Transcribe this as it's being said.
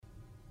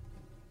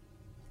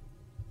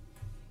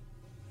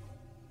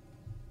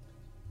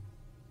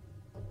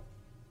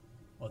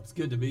It's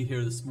good to be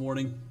here this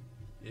morning,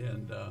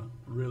 and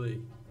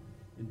really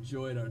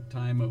enjoyed our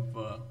time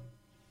of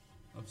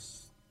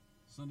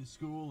Sunday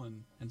school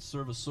and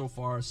service so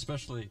far,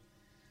 especially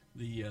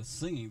the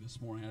singing this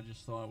morning. I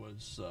just thought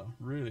was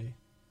really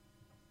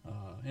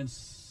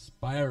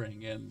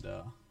inspiring, and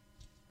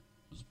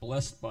was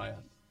blessed by it.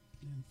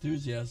 The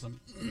enthusiasm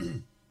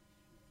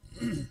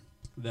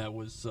that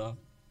was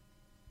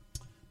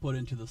put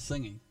into the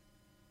singing.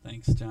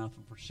 Thanks,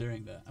 Jonathan, for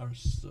sharing that, or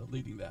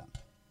leading that.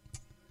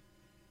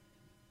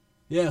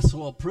 Yes,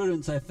 well,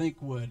 Prudence, I think,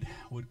 would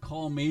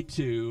call me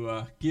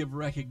to give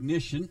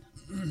recognition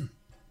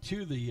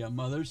to the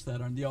mothers that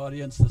are in the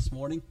audience this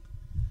morning.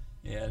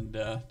 And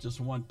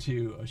just want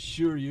to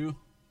assure you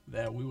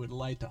that we would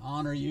like to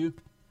honor you.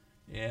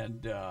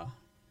 And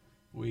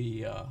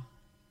we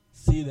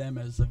see them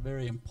as a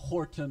very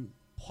important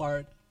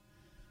part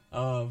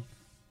of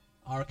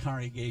our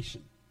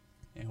congregation.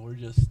 And we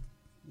just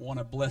want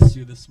to bless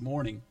you this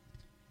morning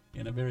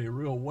in a very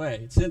real way.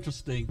 It's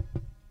interesting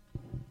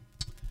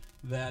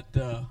that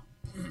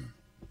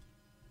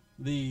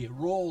the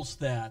roles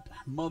that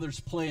mothers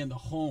play in the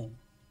home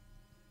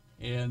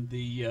and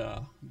the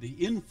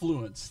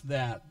influence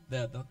that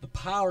the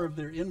power of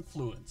their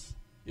influence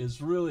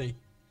is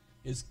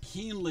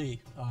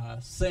keenly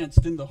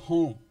sensed in the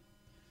home.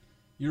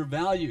 Your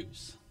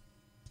values,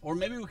 or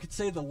maybe we could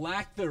say the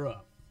lack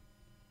thereof,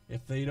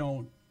 if they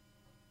don't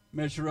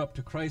measure up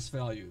to Christ's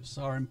values,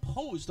 are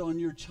imposed on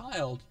your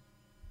child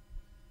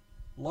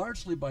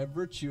largely by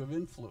virtue of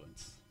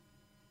influence.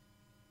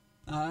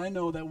 I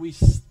know that we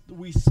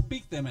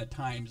speak them at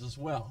times as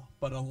well,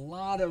 but a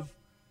lot of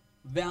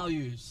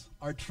values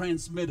are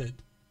transmitted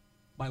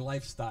by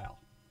lifestyle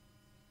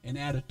and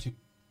attitude,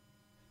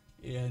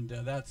 and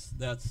that's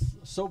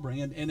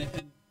sobering, and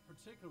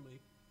particularly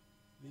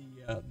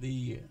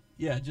the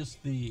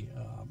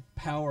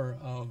power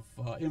of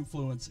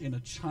influence in a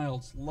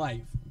child's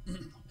life,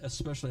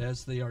 especially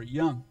as they are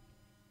young.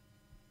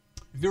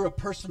 If you're a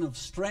person of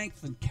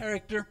strength and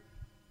character,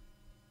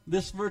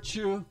 this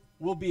virtue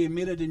will be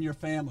emitted in your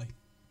family.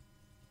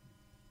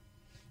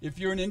 If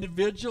you're an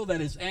individual that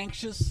is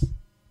anxious,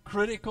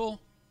 critical,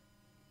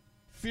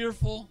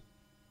 fearful,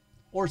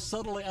 or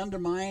subtly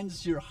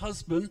undermines your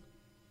husband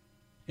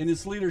in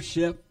his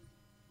leadership,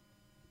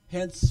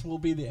 hence will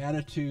be the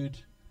attitude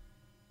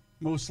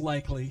most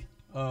likely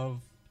of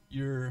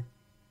your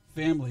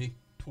family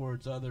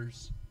towards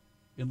others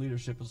in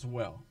leadership as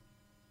well.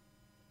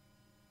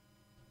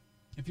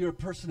 If you're a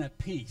person at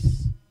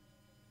peace,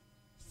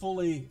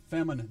 fully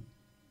feminine,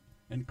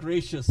 and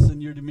gracious in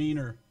your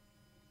demeanor,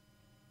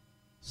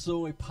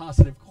 so a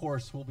positive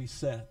course will be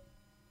set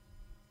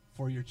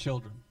for your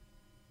children.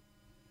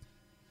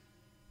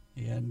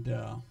 And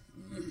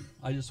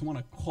I just want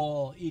to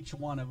call each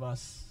one of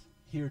us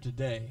here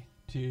today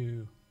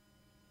to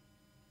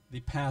the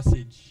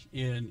passage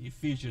in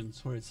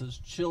Ephesians where it says,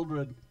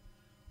 "Children,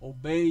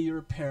 obey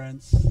your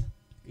parents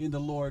in the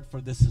Lord, for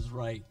this is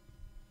right.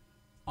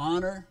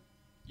 Honor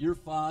your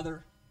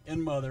father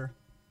and mother,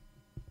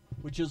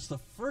 which is the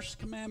first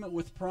commandment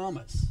with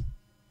promise,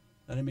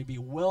 that it may be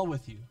well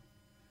with you,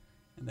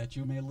 and that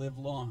you may live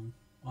long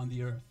on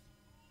the earth."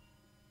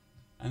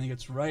 I think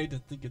it's right, I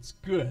think it's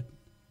good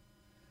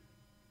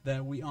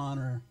that we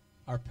honor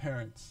our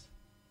parents,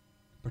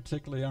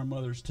 particularly our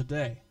mothers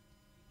today.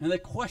 And the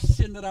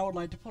question that I would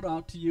like to put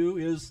out to you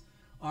is,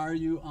 are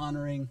you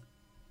honoring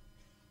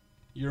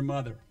your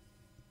mother?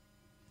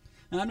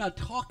 Now, I'm not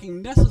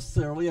talking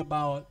necessarily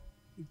about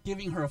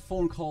giving her a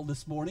phone call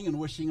this morning and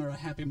wishing her a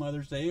happy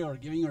Mother's Day, or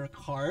giving her a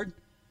card,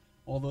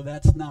 although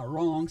that's not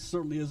wrong,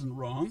 certainly isn't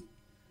wrong.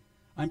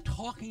 I'm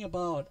talking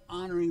about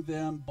honoring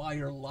them by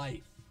your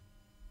life,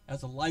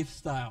 as a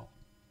lifestyle.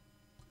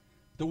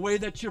 The way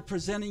that you're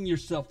presenting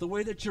yourself, the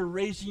way that you're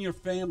raising your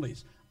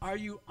families. Are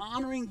you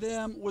honoring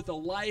them with a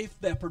life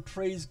that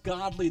portrays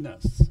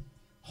godliness,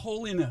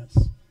 holiness,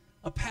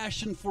 a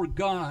passion for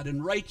God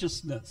and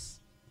righteousness?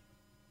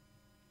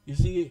 You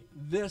see,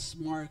 this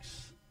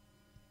marks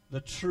the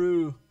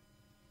true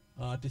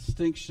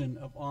distinction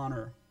of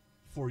honor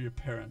for your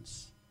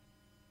parents.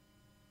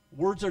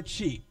 Words are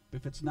cheap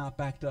if it's not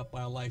backed up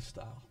by a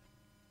lifestyle.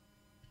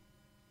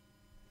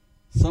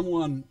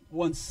 Someone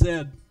once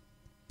said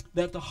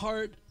that the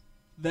heart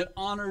that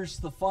honors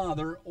the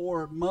father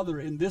or mother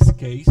in this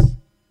case,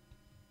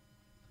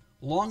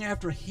 long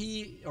after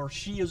he or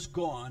she is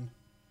gone,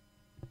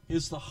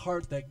 is the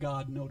heart that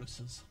God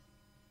notices.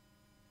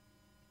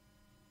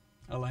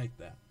 I like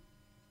that.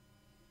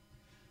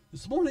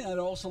 This morning, I'd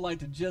also like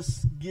to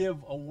just give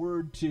a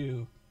word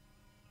to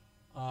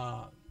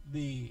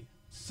the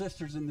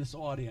sisters in this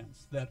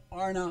audience that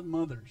are not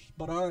mothers,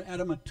 but are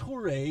at a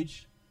mature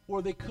age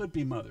where they could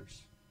be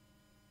mothers.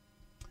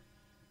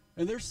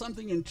 And there's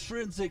something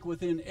intrinsic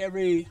within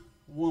every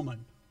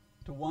woman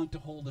to want to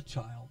hold a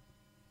child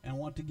and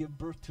want to give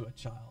birth to a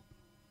child.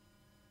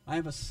 I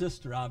have a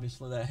sister,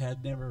 obviously, that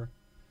had never,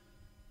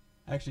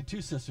 actually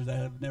two sisters that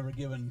have never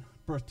given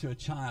birth to a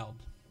child.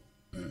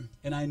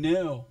 And I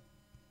know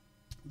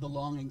the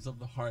longings of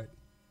the heart.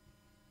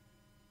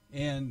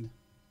 And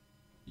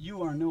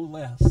you are no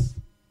less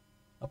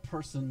a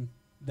person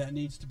that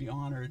needs to be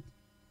honored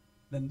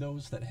than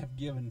those that have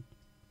given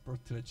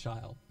birth to a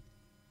child.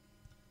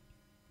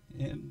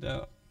 And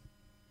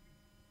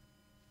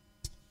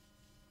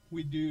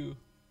we do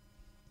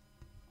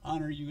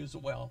honor you as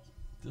well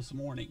this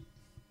morning.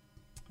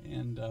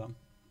 And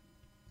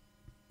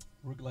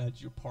we're glad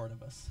you're part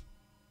of us.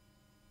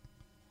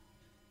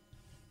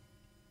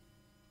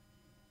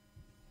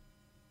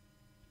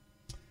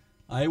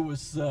 I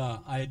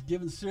had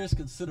given serious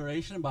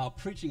consideration about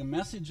preaching a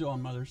message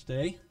on Mother's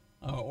Day,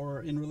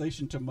 or in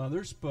relation to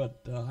mothers,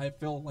 but I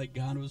felt like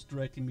God was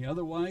directing me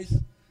otherwise.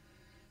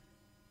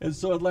 And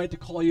so I'd like to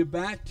call you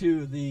back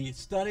to the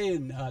study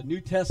in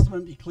New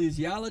Testament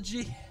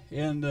ecclesiology,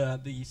 and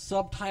the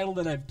subtitle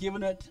that I've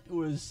given it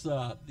was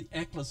the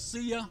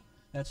ecclesia.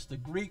 That's the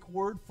Greek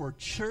word for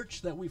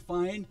church that we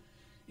find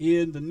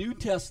in the New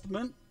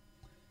Testament,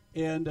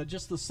 and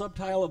just the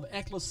subtitle of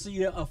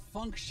ecclesia, a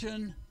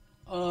function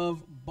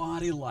of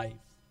body life.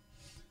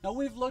 Now,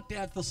 we've looked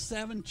at the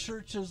 7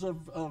 churches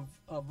of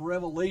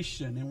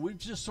Revelation, and we've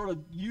just sort of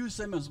used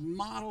them as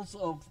models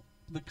of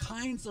the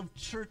kinds of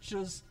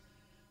churches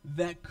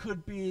that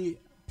could be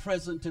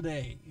present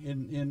today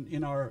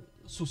in our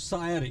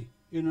society,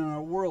 in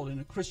our world, in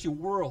a Christian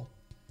world.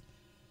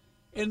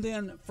 And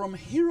then from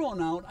here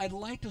on out, I'd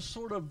like to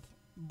sort of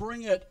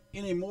bring it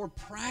in a more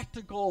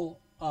practical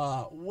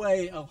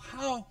way of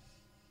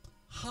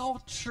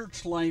how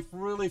church life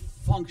really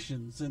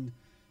functions, and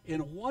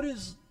what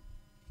is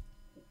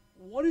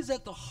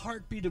at the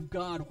heartbeat of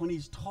God when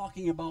he's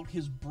talking about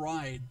his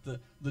bride,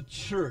 the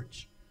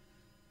church.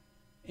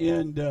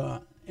 And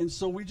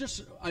so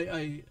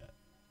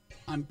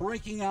I'm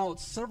breaking out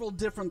several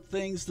different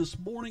things this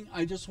morning.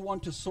 I just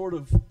want to sort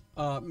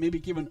of maybe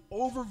give an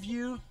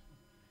overview,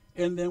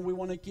 and then we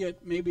want to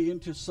get maybe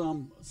into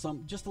some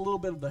just a little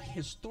bit of the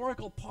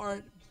historical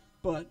part,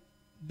 but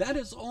that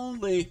is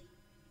only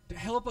to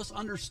help us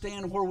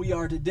understand where we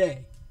are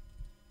today.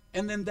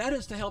 And then that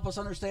is to help us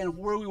understand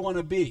where we want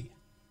to be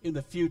in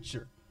the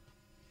future.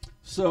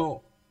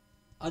 So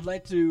I'd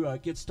like to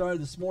get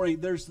started this morning.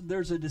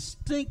 There's a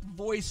distinct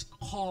voice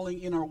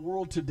calling in our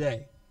world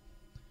today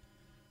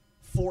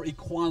for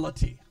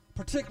equality,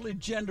 particularly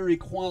gender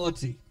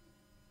equality.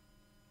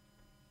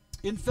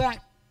 In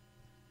fact,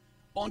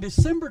 on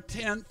December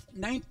 10th,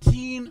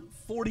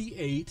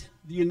 1948,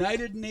 the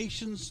United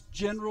Nations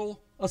General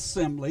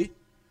Assembly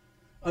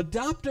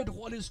adopted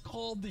what is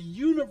called the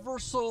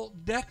Universal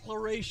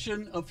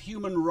Declaration of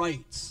Human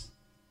Rights.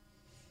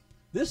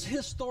 This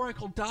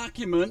historical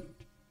document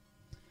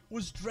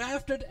was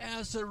drafted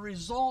as a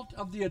result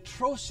of the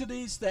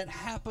atrocities that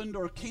happened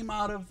or came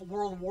out of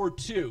World War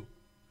II.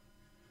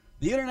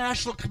 The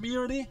international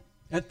community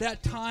at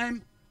that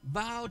time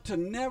vowed to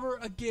never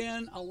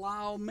again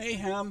allow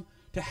mayhem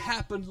to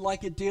happen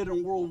like it did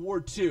in World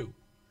War II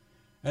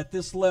at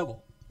this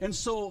level. And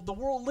so the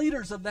world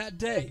leaders of that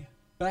day,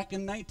 back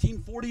in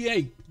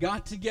 1948,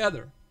 got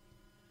together,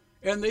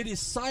 and they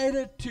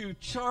decided to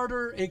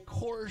charter a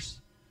course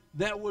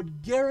that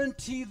would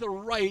guarantee the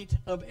right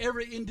of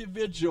every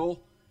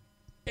individual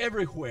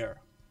everywhere.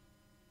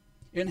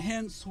 And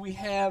hence we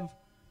have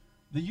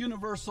the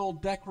Universal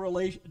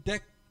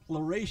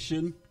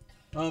Declaration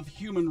of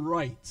Human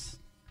Rights.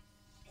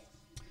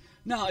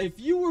 Now, if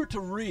you were to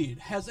read,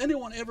 has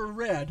anyone ever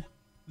read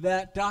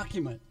that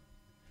document?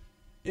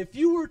 If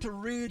you were to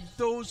read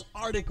those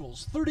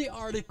articles, 30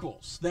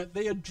 articles that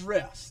they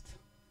addressed,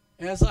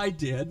 as I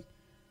did,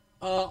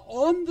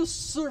 on the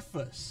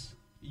surface,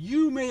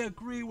 you may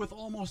agree with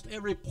almost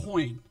every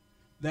point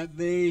that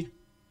they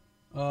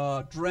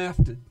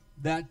drafted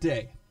that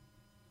day.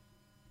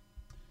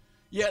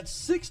 Yet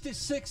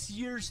 66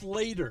 years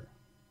later,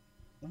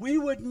 we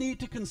would need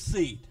to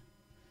concede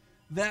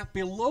that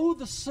below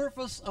the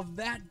surface of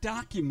that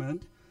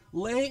document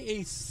lay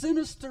a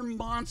sinister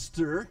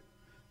monster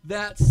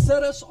that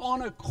set us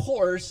on a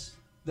course,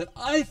 that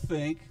I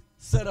think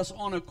set us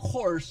on a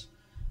course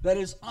that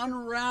is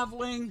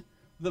unraveling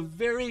the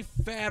very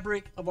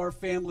fabric of our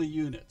family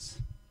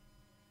units.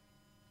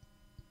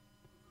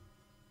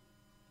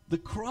 The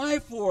cry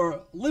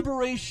for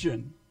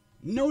liberation,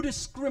 no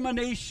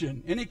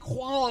discrimination, and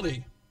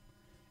equality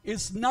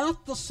is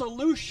not the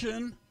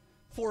solution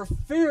for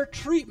fair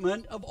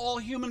treatment of all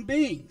human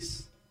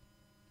beings.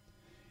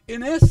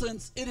 In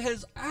essence, it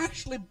has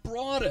actually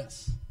brought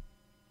us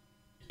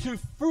to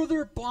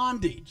further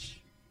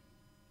bondage.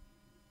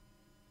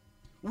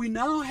 We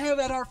now have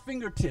at our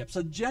fingertips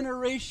a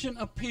generation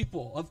of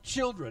people, of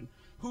children,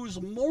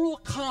 whose moral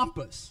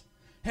compass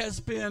has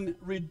been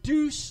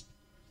reduced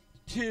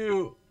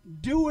to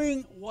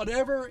doing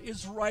whatever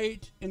is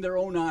right in their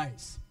own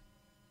eyes.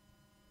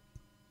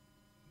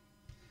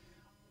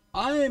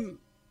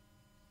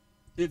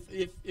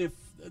 If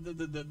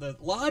the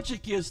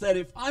logic is that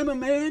if I'm a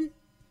man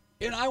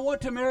and I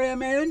want to marry a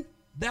man,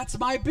 that's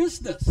my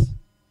business.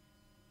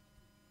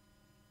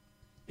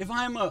 If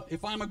I'm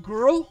a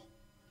girl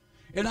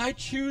and I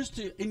choose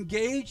to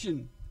engage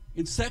in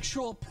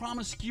sexual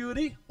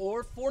promiscuity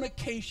or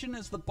fornication,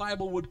 as the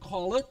Bible would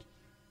call it,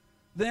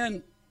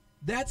 then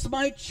That's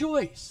my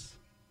choice.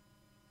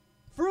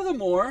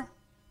 Furthermore,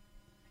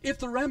 if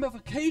the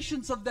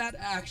ramifications of that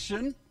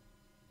action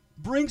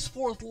brings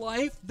forth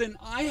life, then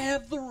I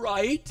have the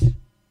right,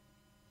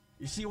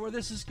 you see where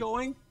this is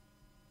going?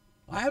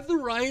 I have the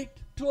right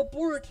to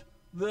abort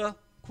the,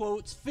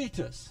 quotes,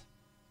 fetus.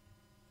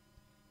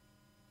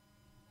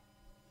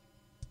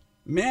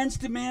 Man's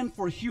demand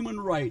for human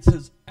rights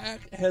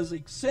has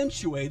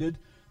accentuated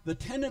the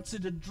tendency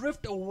to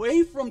drift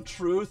away from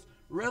truth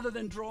rather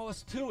than draw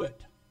us to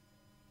it.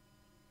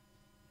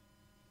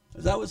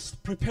 As I was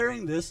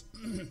preparing this,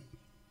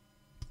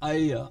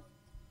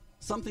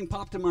 something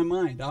popped in my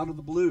mind out of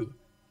the blue.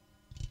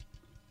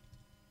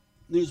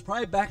 It was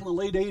probably back in the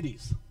late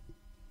 80s.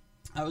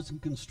 I was in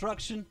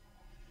construction,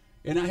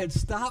 and I had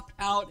stopped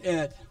out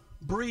at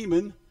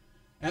Bremen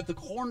at the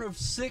corner of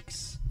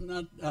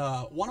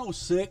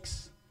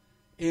 106,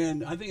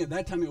 and I think at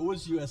that time it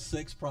was US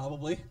 6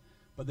 probably,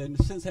 but then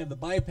since I have the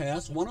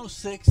bypass,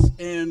 106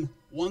 and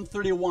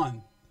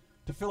 131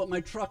 to fill up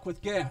my truck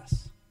with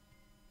gas.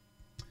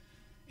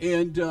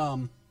 And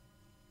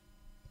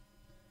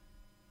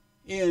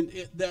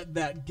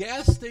that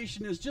gas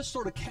station is just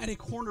sort of catty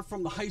corner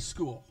from the high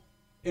school.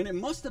 And it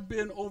must have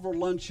been over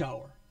lunch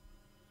hour,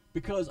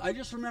 because I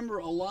just remember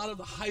a lot of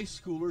the high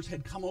schoolers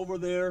had come over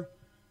there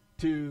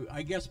to,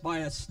 I guess, buy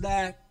a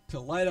snack, to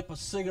light up a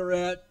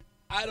cigarette.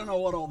 I don't know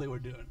what all they were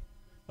doing.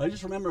 But I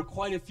just remember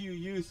quite a few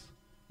youth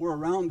were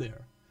around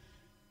there.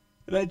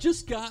 And I had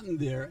just gotten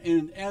there,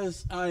 and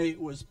as I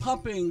was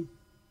pumping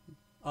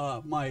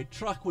my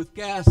truck with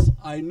gas,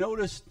 I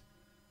noticed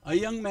a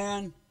young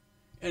man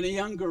and a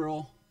young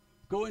girl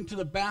go into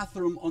the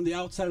bathroom on the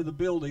outside of the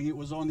building. It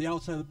was on the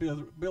outside of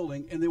the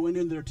building, and they went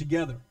in there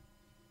together.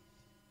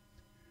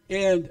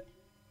 And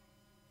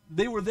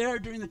they were there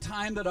during the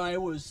time that I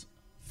was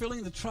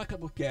filling the truck up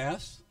with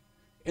gas,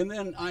 and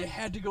then I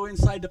had to go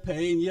inside to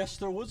pay. And yes,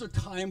 there was a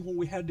time when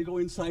we had to go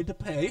inside to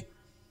pay.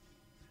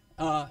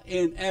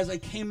 And as I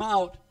came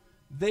out,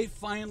 they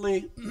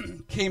finally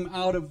came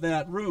out of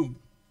that room.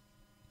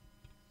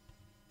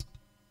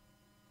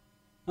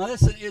 Now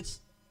listen, it's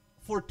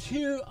for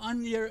two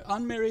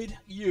unmarried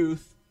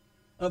youth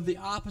of the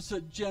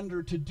opposite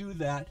gender to do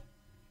that,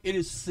 it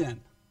is sin.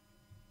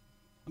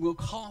 I'm going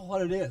to call it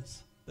what it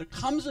is. There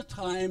comes a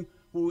time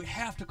when we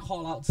have to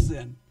call out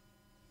sin.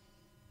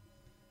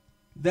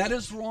 That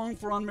is wrong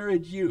for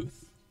unmarried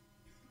youth.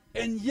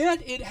 And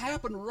yet it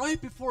happened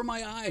right before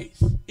my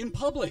eyes, in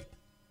public.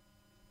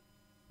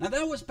 Now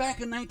that was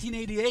back in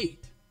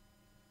 1988.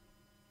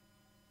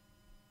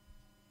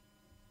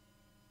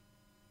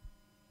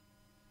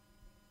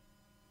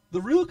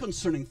 The real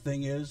concerning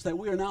thing is that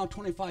we are now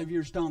 25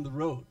 years down the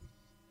road.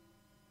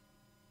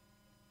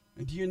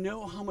 And do you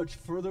know how much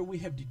further we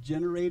have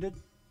degenerated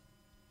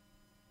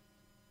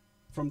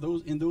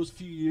from in those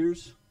few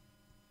years?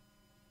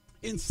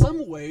 In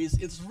some ways,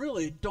 it's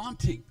really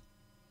daunting.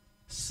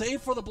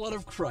 Save for the blood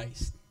of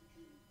Christ,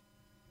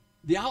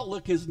 the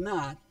outlook is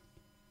not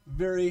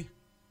very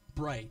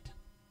bright,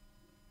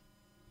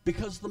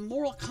 because the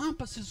moral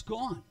compass is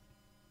gone.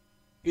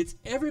 It's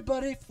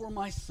everybody for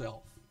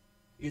myself.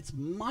 It's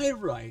my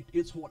right.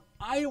 It's what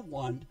I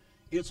want.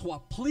 It's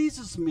what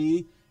pleases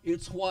me.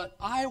 It's what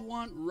I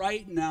want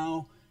right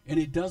now, and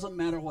it doesn't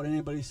matter what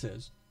anybody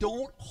says.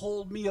 Don't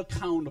hold me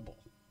accountable.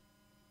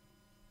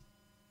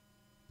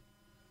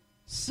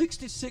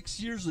 66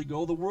 years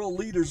ago, the world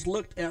leaders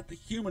looked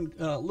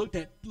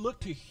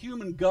to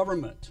human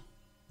government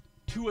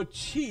to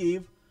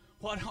achieve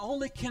what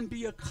only can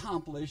be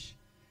accomplished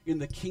in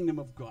the kingdom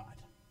of God.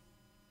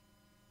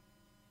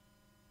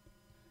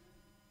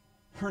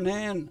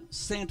 Hernan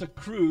Santa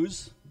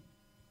Cruz,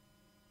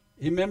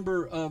 a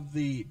member of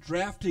the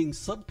drafting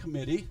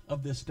subcommittee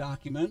of this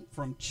document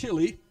from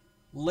Chile,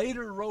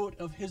 later wrote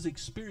of his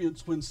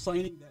experience when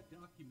signing that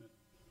document.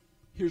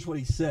 Here's what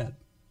he said.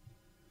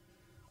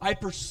 I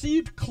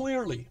perceived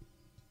clearly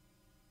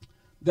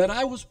that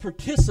I was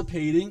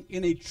participating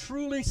in a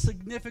truly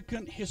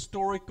significant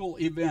historical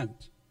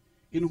event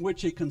in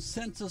which a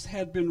consensus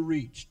had been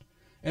reached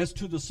as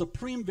to the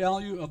supreme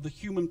value of the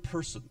human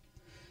person,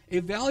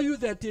 a value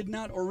that did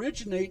not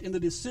originate in the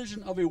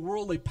decision of a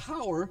worldly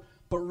power,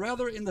 but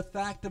rather in the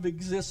fact of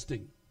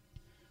existing,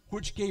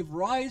 which gave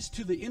rise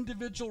to the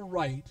individual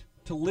right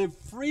to live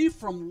free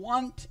from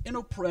want and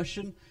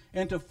oppression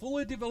and to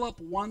fully develop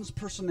one's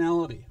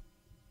personality.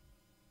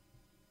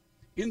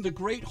 In the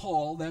great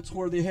hall, that's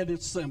where they had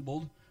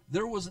assembled,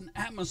 there was an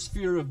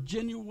atmosphere of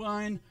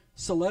genuine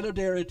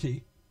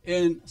solidarity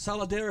and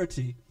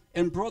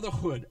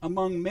brotherhood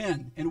among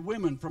men and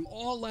women from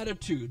all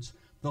latitudes,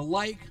 the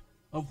like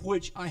of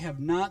which I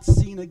have not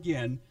seen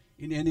again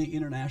in any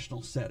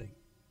international setting.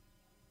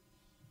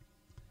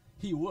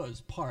 He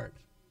was part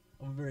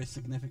of a very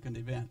significant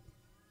event.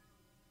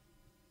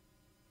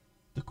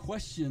 The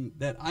question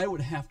that I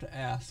would have to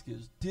ask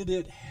is, did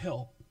it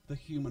help the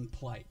human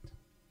plight?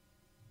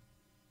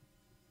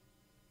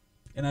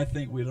 And I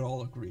think we'd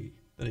all agree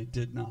that it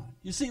did not.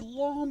 You see,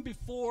 long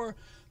before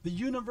the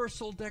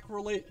Universal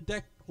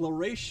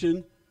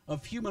Declaration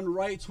of Human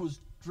Rights was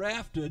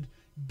drafted,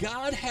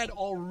 God had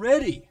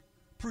already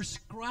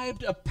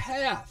prescribed a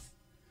path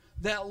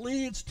that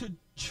leads to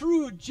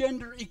true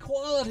gender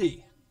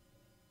equality.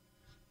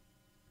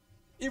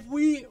 If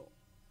we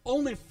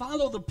only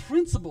follow the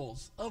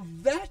principles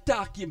of that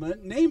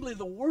document, namely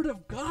the Word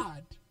of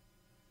God,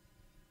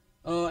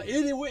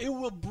 it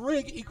will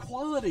bring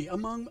equality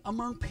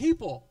among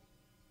people.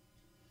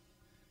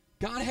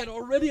 God had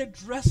already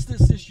addressed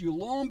this issue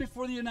long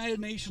before the United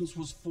Nations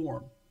was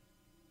formed.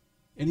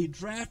 And he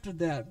drafted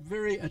that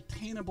very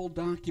attainable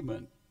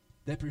document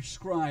that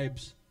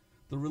prescribes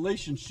the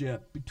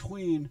relationship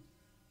between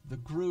the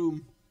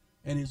groom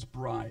and his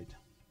bride.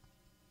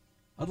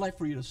 I'd like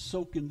for you to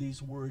soak in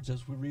these words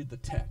as we read the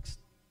text.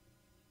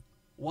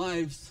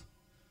 Wives,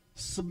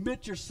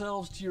 submit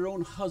yourselves to your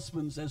own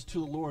husbands as to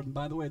the Lord. And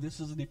by the way, this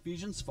is in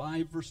Ephesians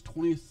 5, verse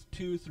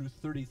 22 through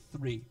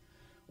 33.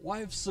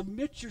 Wives,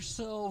 submit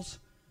yourselves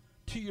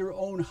to your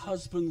own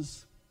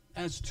husbands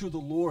as to the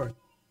Lord.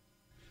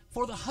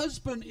 For the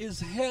husband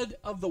is head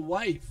of the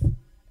wife,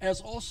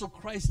 as also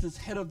Christ is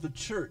head of the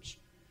church,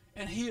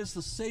 and he is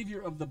the Savior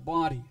of the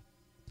body.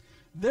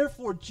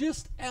 Therefore,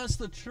 just as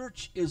the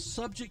church is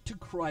subject to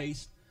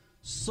Christ,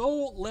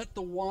 so let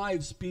the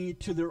wives be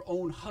to their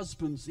own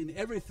husbands in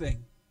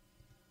everything.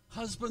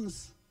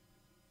 Husbands,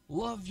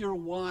 love your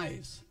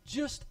wives,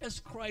 just as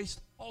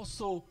Christ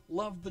also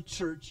loved the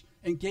church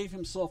and gave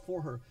himself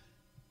for her.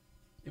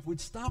 If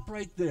we'd stop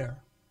right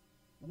there,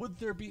 would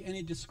there be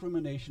any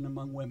discrimination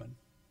among women?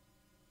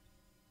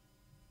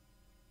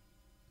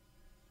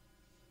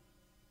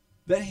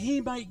 That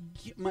he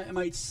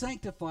might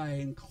sanctify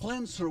and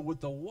cleanse her with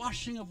the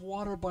washing of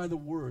water by the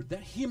word,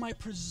 that he might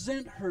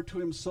present her to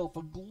himself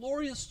a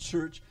glorious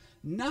church,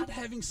 not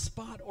having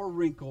spot or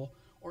wrinkle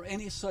or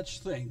any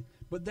such thing,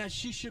 but that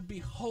she should be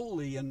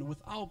holy and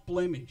without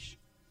blemish.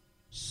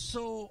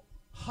 So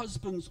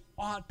husbands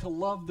ought to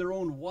love their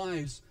own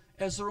wives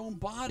as their own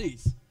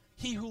bodies.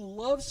 He who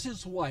loves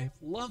his wife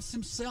loves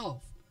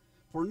himself,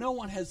 for no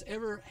one has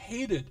ever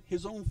hated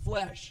his own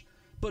flesh,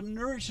 but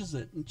nourishes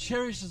it and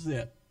cherishes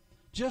it,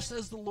 just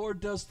as the Lord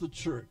does the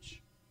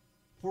church.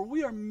 For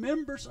we are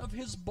members of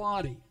his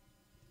body,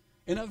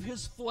 and of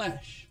his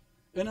flesh,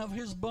 and of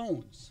his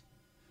bones.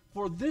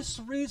 For this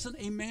reason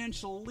a man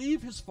shall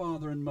leave his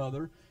father and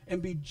mother,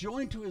 and be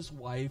joined to his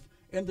wife,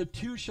 and the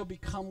two shall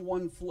become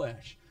one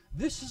flesh.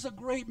 This is a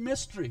great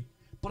mystery,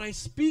 but I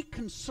speak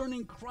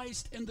concerning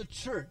Christ and the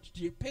church.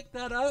 Do you pick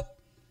that up?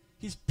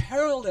 He's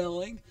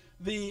paralleling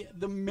the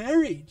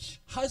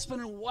marriage,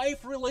 husband and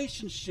wife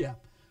relationship,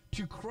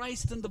 to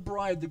Christ and the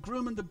bride, the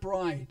groom and the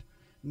bride.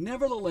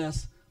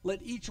 Nevertheless,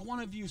 let each one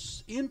of you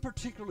in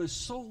particular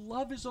so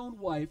love his own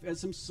wife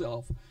as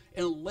himself,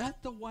 and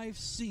let the wife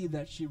see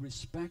that she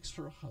respects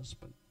her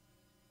husband.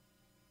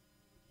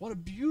 What a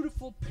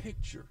beautiful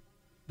picture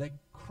that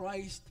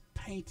Christ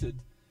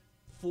painted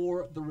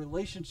for the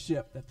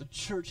relationship that the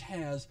church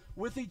has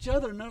with each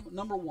other,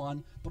 number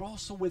one, but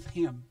also with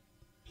him.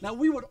 Now,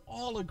 we would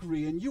all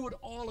agree, and you would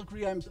all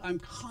agree, I'm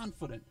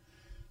confident,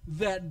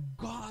 that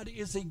God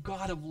is a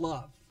God of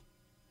love.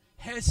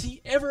 Has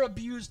he ever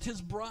abused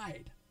his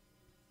bride?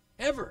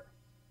 Ever?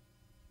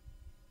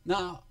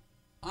 Now,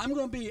 I'm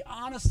going to be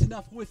honest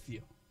enough with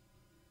you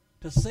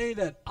to say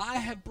that I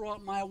have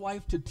brought my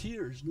wife to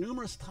tears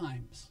numerous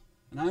times,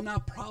 and I'm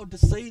not proud to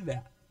say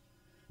that.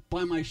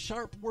 By my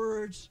sharp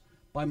words,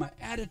 by my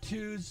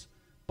attitudes,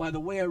 by the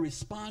way I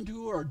respond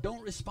to her or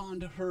don't respond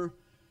to her,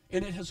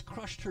 and it has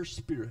crushed her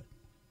spirit.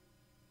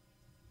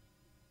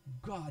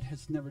 God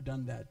has never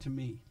done that to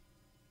me.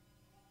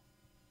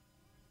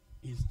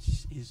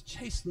 He's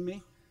chastened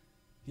me,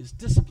 he's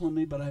disciplined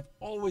me, but I've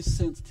always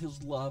sensed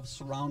his love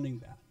surrounding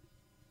that.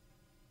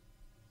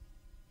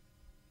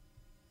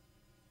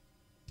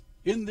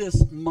 In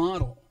this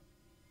model,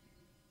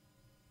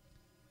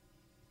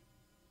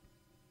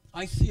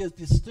 I see a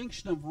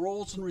distinction of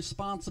roles and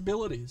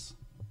responsibilities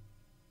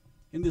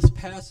in this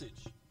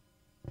passage.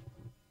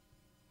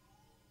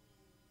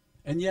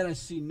 And yet I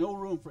see no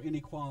room for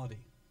inequality.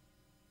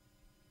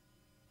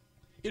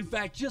 In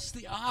fact, just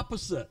the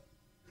opposite.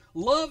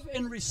 Love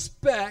and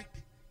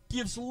respect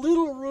gives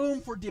little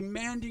room for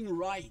demanding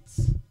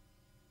rights.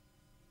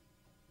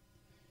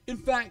 In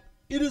fact,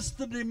 it is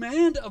the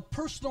demand of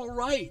personal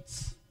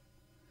rights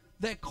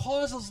that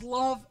causes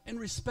love and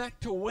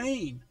respect to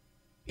wane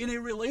in a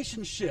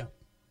relationship.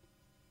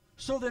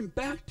 So then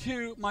back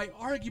to my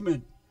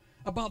argument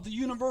about the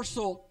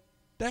Universal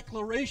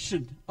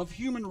Declaration of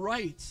Human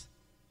Rights.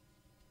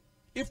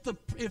 If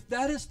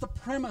that is the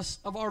premise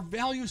of our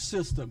value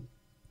system,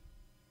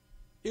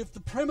 if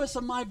the premise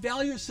of my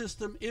value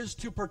system is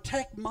to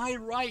protect my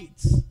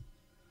rights,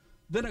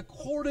 then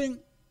according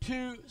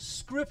to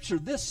Scripture,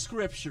 this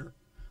Scripture,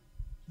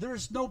 there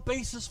is no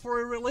basis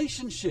for a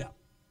relationship.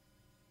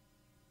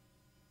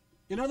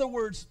 In other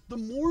words, the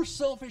more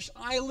selfish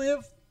I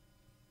live,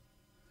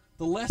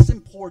 the less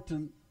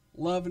important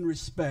love and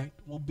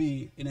respect will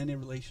be in any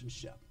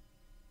relationship.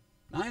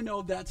 Now, I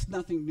know that's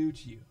nothing new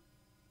to you,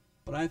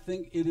 but I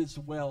think it is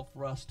well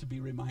for us to be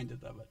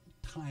reminded of it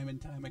time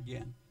and time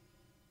again.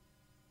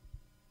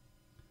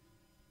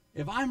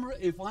 If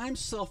I'm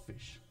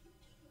selfish,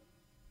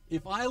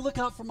 if I look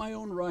out for my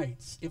own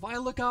rights, if I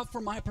look out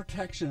for my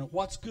protection,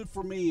 what's good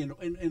for me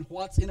and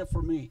what's in it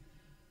for me,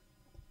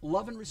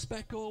 love and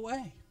respect go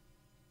away.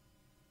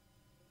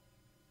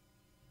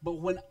 But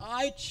when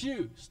I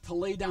choose to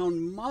lay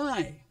down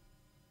my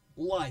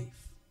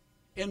life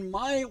and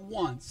my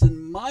wants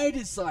and my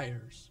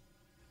desires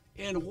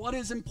and what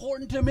is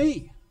important to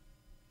me,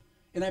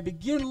 and I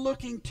begin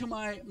looking to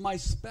my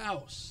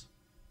spouse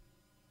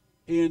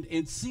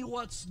and see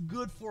what's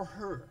good for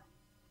her,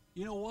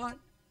 you know what?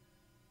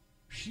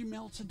 She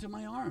melts into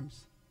my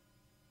arms.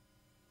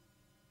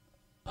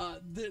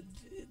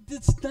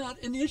 It's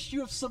not an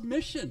issue of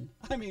submission.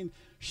 I mean,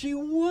 she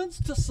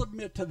wants to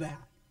submit to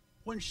that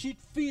when she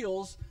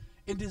feels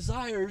and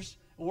desires,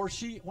 or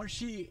when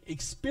she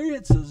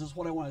experiences, is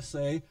what I want to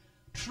say,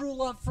 true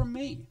love from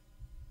me.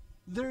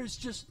 There's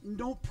just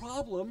no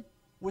problem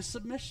with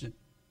submission.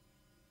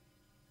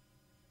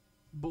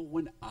 But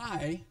when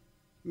I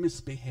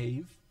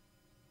misbehave,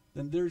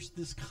 then there's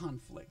this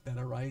conflict that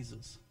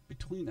arises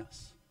between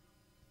us.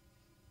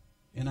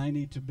 And I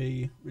need to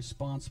be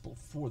responsible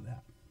for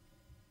that.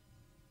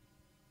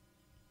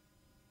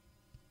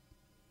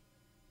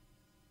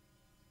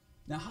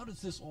 Now, how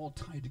does this all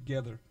tie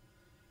together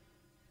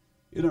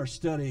in our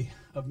study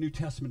of New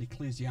Testament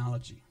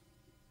ecclesiology?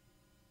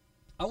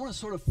 I want to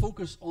sort of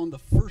focus on the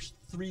first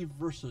 3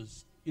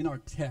 verses in our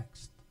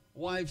text.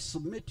 Wives,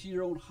 submit to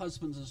your own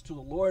husbands as to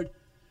the Lord,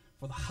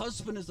 for the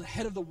husband is the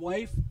head of the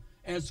wife,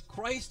 as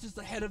Christ is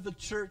the head of the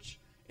church,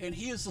 and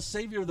he is the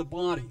Savior of the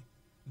body.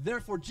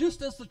 Therefore,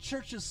 just as the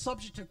church is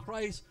subject to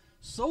Christ,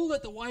 so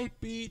let the wife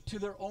be to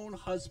their own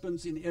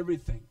husbands in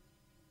everything.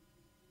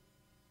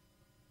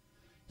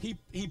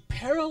 He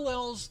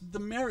parallels the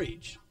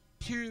marriage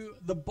to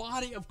the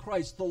body of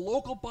Christ, the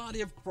local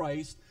body of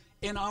Christ,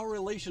 in our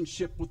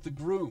relationship with the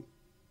groom.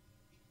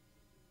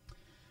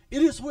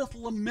 It is with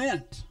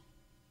lament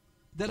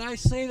that I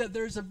say that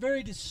there's a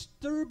very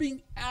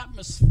disturbing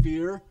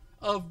atmosphere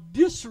of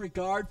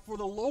disregard for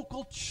the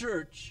local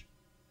church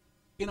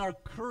in our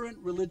current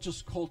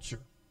religious culture.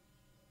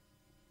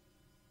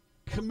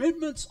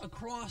 Commitments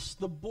across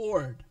the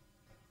board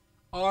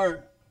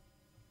are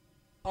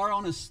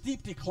on a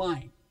steep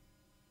decline.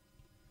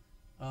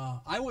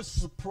 I was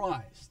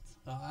surprised.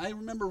 I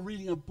remember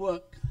reading a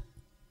book,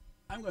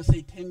 I'm going to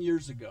say 10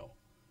 years ago.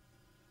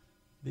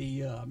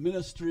 The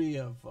Ministry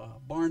of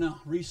Barna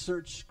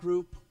Research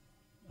Group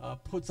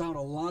puts out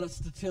a lot of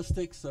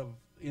statistics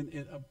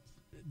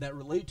that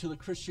relate to the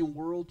Christian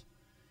world.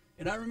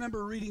 And I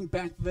remember reading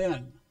back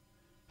then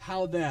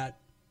how that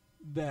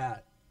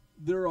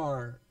there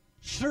are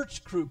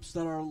church groups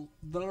that are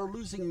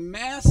losing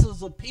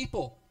masses of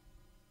people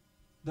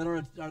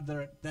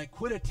that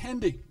quit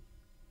attending,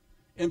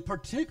 and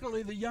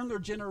particularly the younger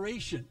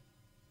generation.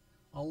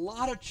 A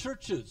lot of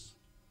churches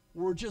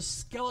were just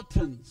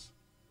skeletons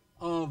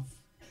of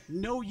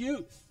no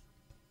youth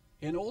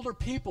and older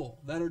people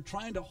that are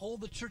trying to hold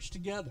the church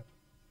together.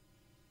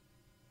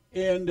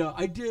 And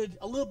I did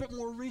a little bit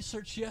more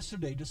research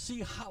yesterday to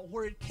see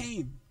where it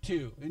came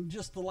to in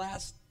just the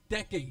last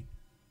decade.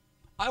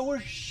 I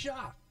was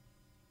shocked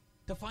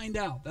to find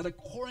out that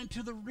according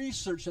to the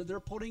research that they're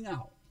putting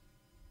out,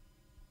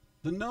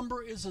 the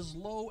number is as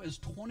low as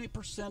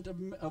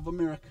 20% of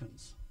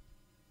Americans.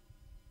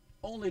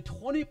 Only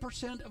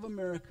 20% of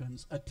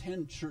Americans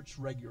attend church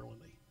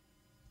regularly.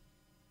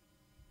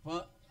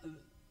 Well,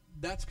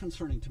 that's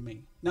concerning to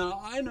me. Now,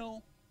 I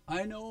know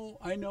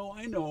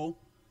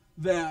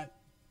that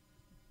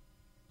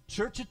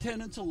church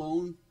attendance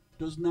alone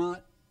does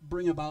not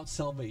bring about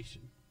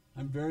salvation.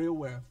 I'm very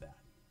aware of that.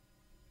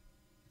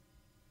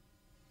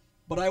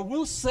 But I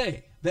will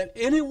say that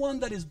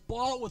anyone that is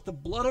bought with the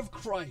blood of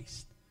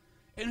Christ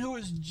and who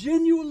is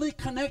genuinely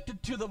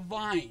connected to the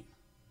vine,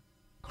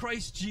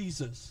 Christ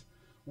Jesus,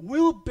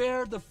 will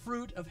bear the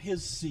fruit of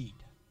his seed.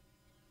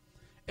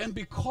 And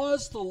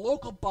because the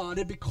local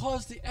body,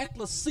 because the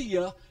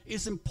ecclesia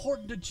is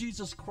important to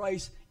Jesus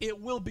Christ, it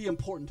will be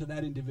important to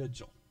that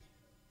individual.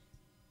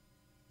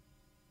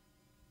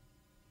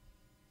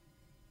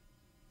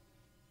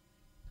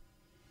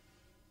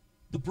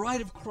 The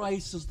bride of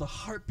Christ is the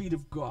heartbeat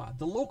of God.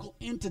 The local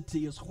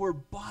entity is where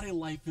body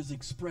life is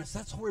expressed.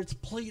 That's where it's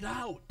played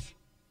out.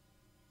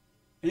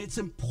 And it's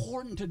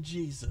important to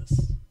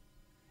Jesus.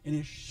 And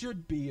it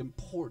should be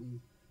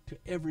important to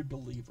every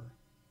believer.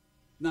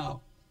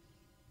 Now,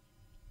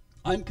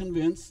 I'm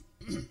convinced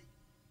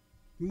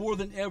more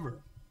than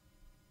ever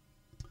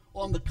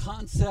on the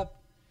concept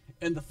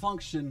and the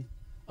function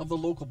of the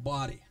local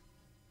body.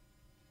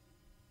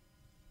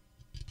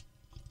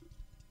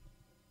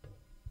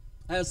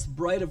 As the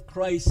bride of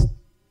Christ,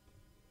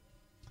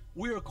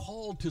 we are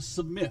called to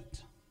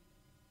submit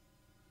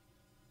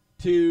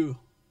to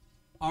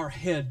our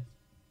head,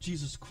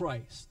 Jesus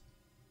Christ.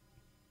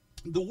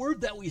 The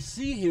word that we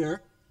see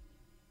here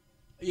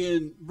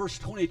in verse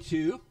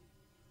 22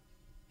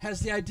 has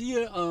the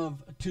idea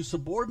of to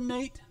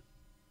subordinate,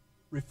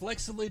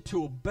 reflexively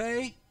to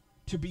obey,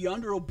 to be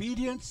under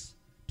obedience,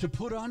 to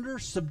put under,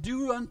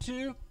 subdue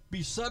unto,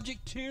 be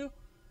subject to,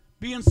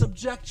 Be in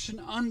subjection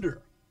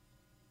under.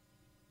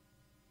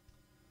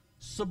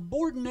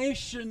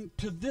 Subordination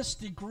to this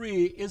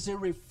degree is a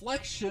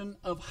reflection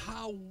of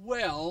how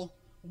well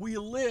we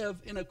live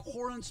in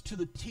accordance to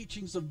the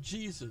teachings of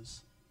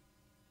Jesus.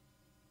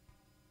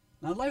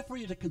 Now, I'd like for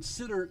you to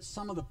consider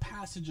some of the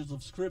passages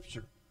of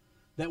Scripture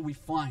that we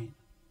find.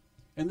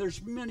 And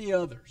there's many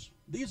others.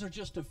 These are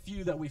just a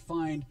few that we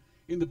find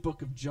in the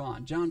book of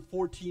John. John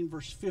 14,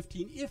 verse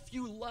 15. If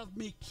you love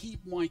me,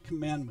 keep my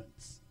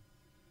commandments.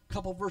 A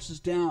couple verses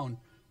down,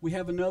 we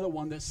have another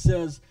one that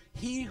says,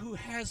 he who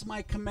has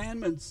my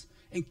commandments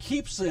and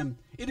keeps them,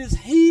 it is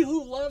he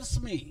who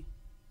loves me.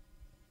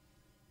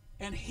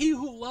 And he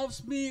who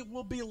loves me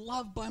will be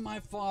loved by my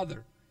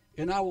Father,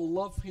 and I will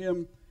love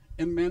him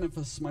and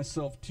manifest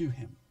myself to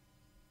him.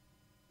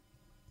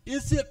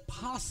 Is it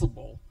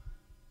possible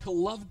to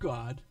love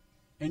God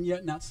and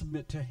yet not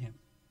submit to him?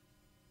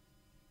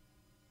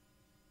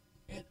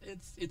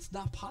 It's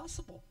not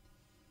possible.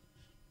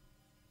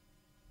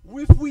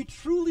 If we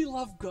truly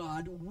love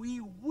God,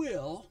 we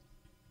will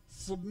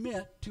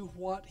submit to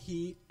what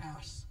he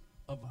asks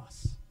of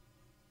us.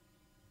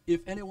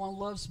 If anyone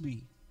loves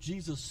me,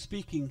 Jesus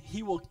speaking,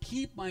 he will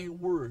keep my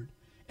word,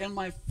 and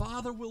my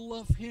Father will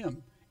love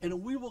him,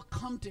 and we will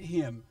come to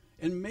him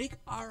and make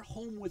our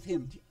home with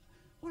him.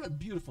 What a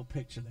beautiful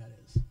picture that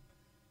is.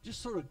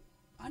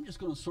 I'm just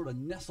going to sort of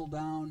nestle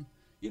down.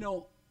 You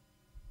know,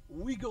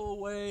 we go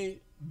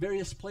away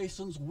various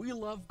places. We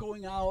love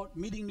going out,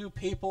 meeting new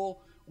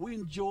people. We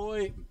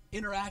enjoy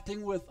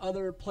interacting with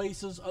other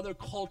places, other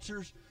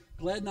cultures.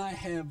 Glad and I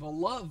have a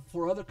love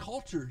for other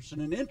cultures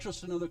and an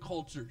interest in other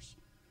cultures.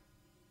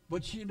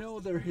 But you know,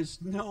 there's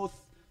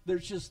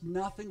just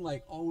nothing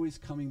like always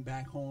coming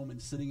back home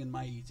and sitting in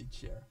my easy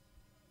chair.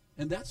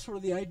 And that's sort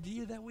of the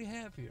idea that we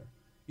have here.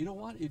 You know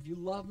what? If you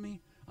love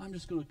me, I'm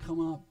just going to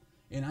come up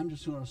and I'm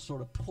just going to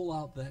sort of pull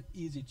out that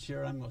easy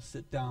chair. I'm going to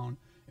sit down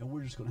and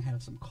we're just going to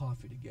have some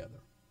coffee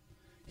together.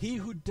 He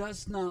who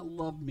does not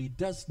love me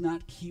does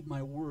not keep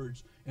my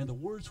words, and the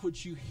words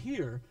which you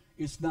hear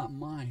is not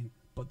mine,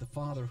 but the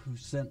Father who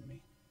sent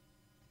me.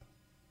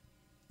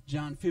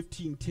 John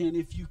 15:10,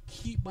 if you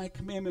keep my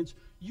commandments,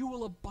 you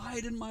will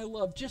abide in my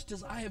love, just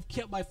as I have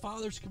kept my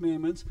Father's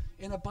commandments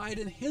and abide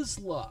in his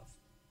love.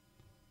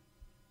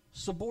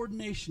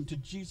 Subordination to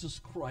Jesus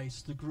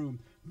Christ, the groom.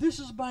 This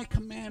is my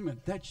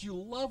commandment, that you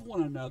love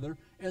one another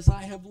as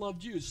I have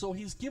loved you. So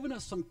he's given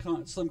us some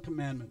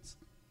commandments.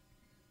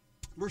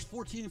 Verse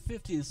 14 and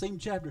 15, the same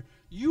chapter.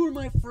 You are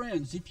my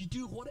friends if you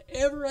do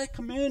whatever I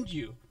command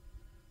you.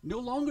 No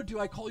longer do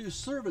I call you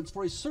servants,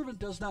 for a servant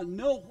does not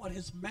know what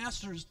his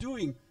master is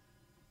doing.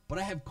 But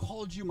I have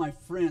called you my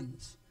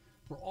friends.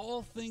 For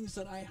all things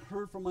that I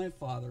heard from my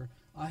Father,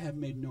 I have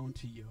made known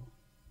to you.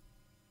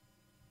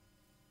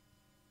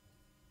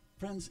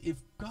 Friends,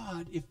 if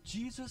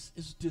Jesus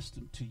is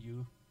distant to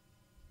you,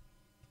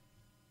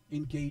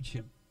 engage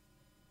him.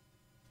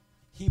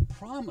 He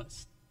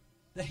promised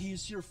that he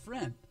is your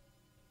friend.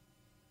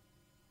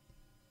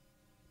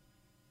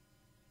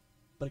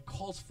 But it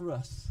calls for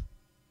us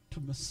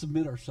to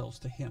submit ourselves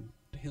to him,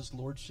 to his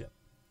lordship.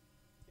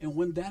 And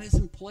when that is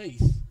in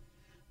place,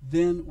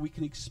 then we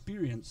can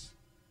experience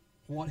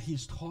what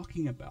he's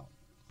talking about.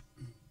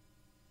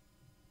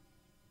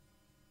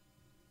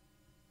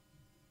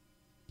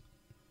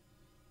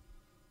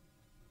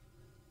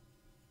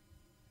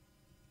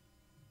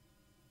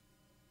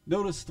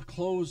 Notice the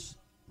close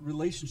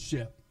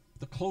relationship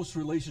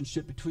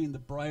between the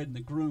bride and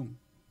the groom.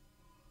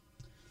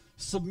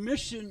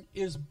 Submission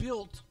is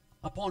built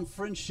upon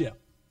friendship.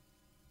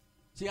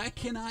 See, I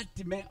can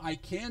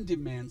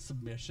demand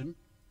submission,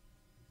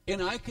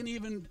 and I can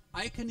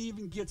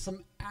even get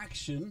some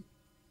action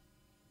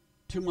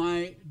to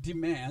my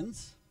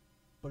demands,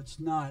 but it's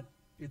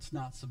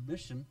not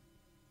submission.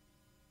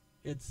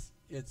 It's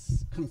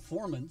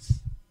conformance.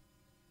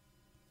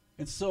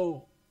 And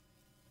so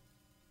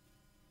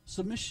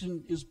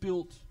submission is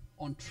built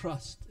on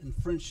trust and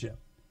friendship.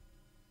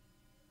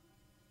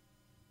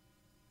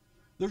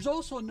 There's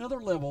also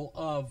another level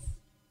of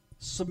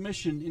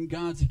submission in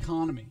God's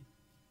economy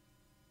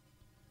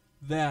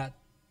that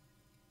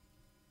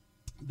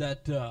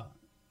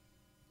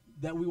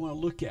we want to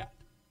look at.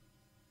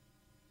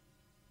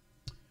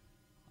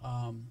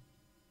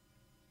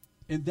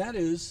 And that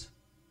is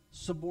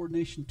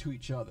subordination to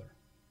each other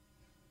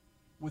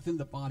within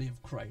the body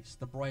of Christ,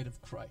 the bride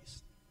of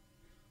Christ.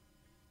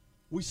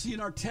 We see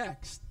in our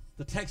text,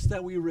 the text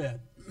that we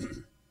read,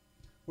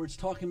 where it's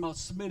talking about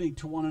submitting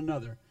to one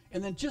another.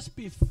 And then just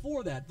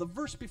before that, the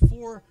verse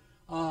before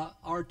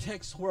our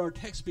text, where our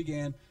text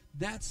began,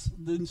 that's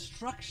the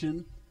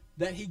instruction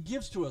that he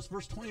gives to us.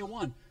 Verse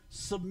 21,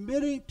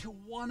 submitting to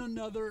one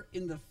another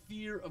in the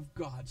fear of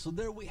God. So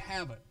there we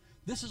have it.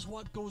 This is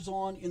what goes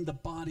on in the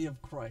body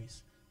of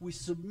Christ. We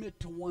submit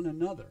to one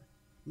another,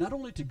 not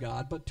only to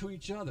God, but to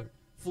each other.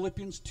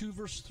 Philippians 2,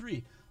 verse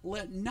 3,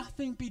 let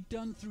nothing be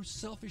done through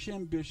selfish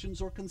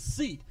ambitions or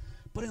conceit,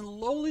 but in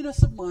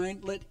lowliness of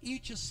mind, let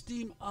each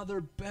esteem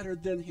other better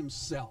than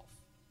himself.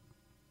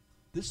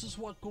 This is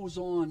what goes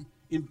on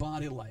in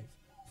body life.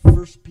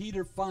 1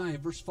 Peter 5,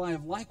 verse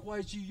 5,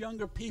 likewise, you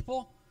younger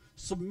people,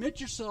 submit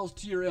yourselves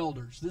to your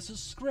elders. This is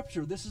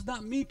scripture. This is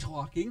not me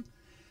talking.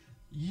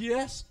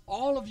 Yes,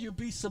 all of you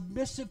be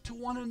submissive to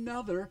one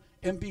another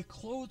and be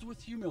clothed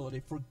with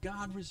humility, for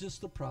God resists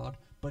the proud,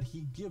 but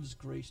he gives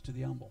grace to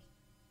the humble.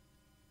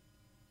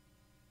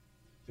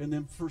 And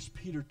then 1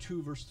 Peter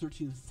 2, verse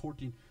 13 and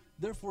 14,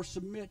 therefore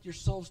submit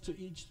yourselves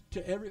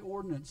to every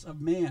ordinance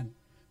of man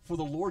for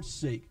the Lord's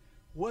sake,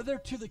 whether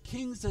to the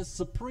kings as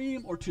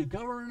supreme or to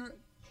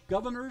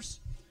governors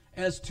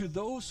as to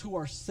those who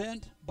are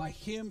sent by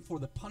him for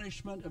the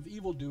punishment of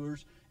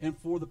evildoers and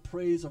for the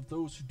praise of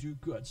those who do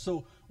good.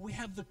 So we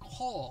have the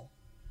call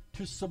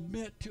to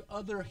submit to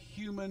other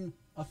human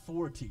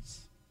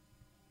authorities.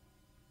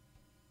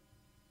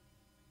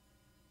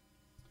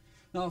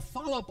 Now, a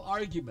follow-up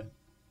argument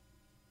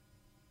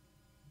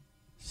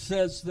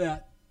says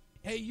that,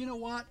 hey, you know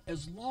what?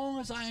 As long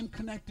as I am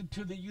connected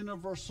to the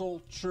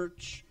universal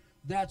church,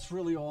 that's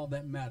really all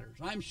that matters.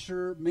 I'm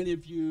sure many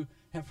of you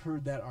have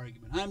heard that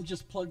argument. I'm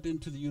just plugged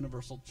into the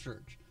universal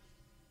church.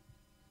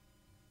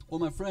 Well,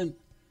 my friend,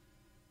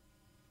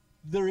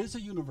 there is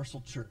a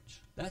universal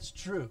church. That's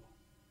true.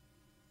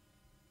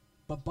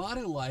 But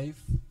body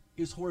life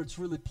is where it's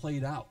really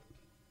played out.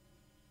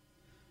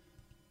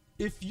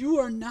 If you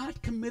are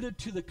not committed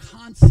to the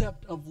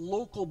concept of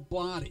local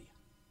body,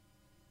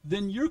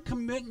 then your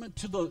commitment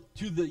to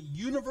the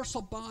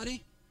universal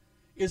body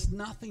is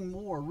nothing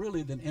more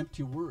really than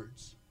empty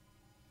words.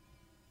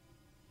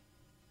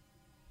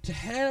 To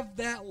have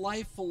that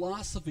life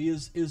philosophy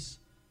is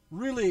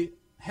really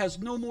has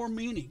no more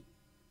meaning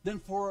than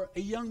for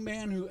a young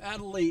man who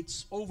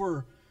adulates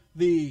over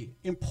the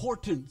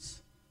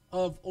importance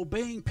of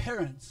obeying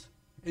parents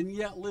and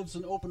yet lives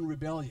in open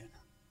rebellion.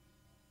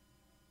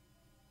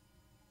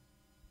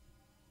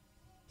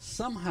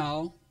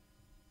 Somehow,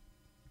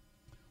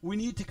 we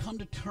need to come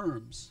to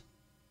terms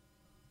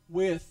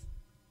with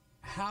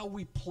how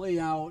we play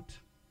out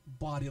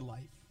body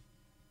life.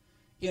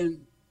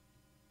 And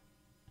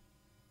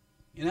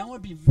I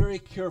want to be very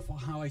careful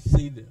how I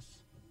say this.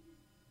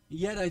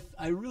 Yet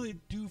I really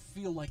do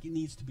feel like it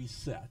needs to be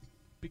said,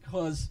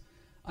 because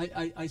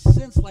I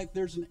sense like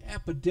there's an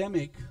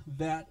epidemic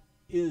that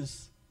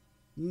is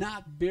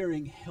not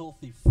bearing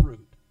healthy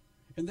fruit.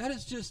 And that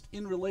is just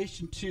in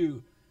relation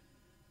to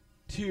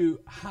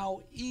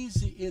how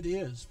easy it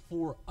is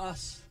for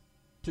us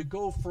to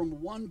go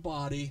from one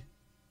body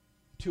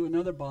to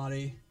another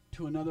body,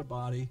 to another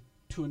body,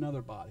 to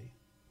another body.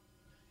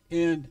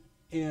 And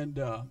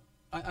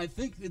I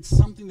think it's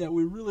something that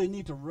we really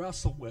need to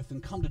wrestle with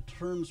and come to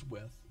terms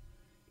with,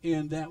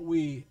 and that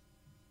we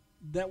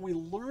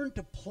learn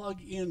to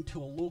plug into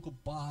a local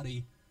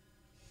body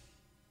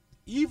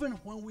even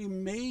when we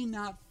may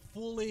not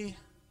fully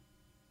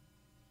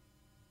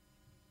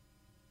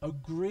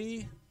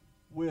agree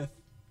with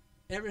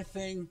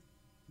everything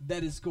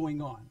that is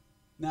going on.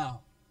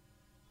 Now,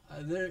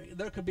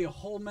 there could be a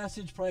whole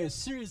message, probably a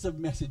series of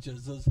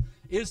messages.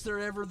 Is there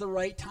ever the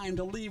right time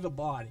to leave a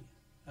body?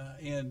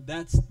 And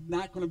that's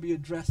not going to be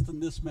addressed in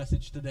this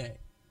message today.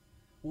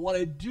 What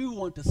I do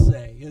want to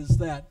say is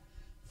that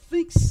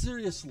think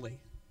seriously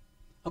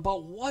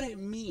about what it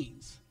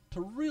means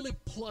to really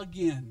plug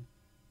in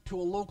to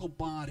a local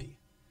body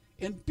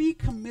and be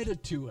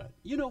committed to it.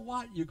 You know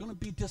what? You're going to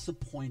be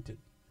disappointed.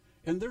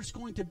 And there's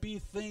going to be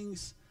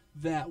things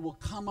that will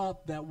come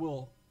up that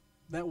will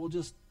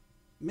just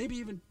maybe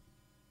even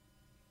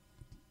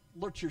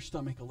lurch your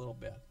stomach a little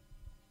bit.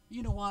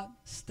 You know what?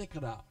 Stick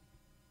it out.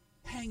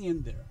 Hang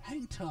in there.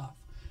 Hang tough.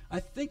 I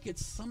think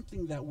it's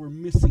something that we're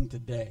missing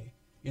today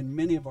in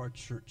many of our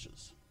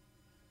churches.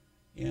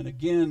 And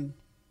again,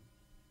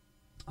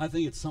 I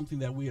think it's something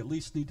that we at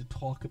least need to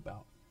talk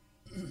about.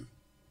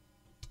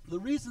 The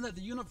reason that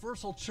the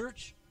universal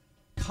church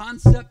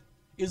concept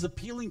is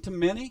appealing to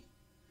many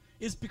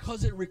is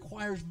because it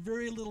requires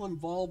very little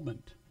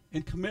involvement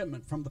and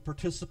commitment from the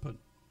participant.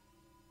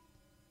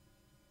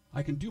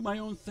 I can do my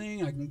own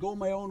thing, I can go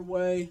my own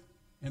way,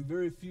 and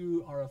very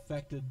few are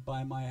affected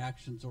by my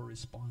actions or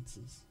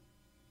responses.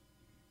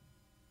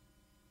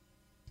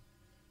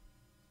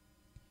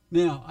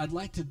 Now, I'd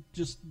like to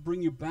just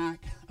bring you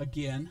back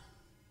again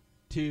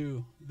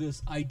to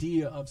this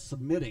idea of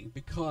submitting,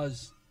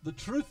 because the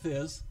truth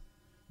is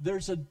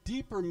there's a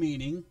deeper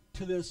meaning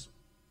to this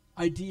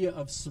idea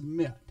of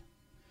submit.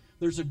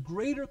 There's a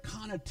greater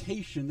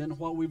connotation than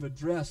what we've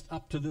addressed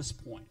up to this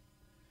point.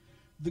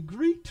 The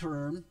Greek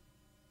term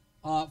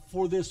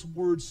for this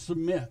word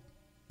submit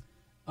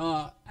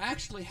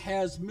actually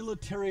has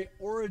military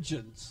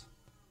origins,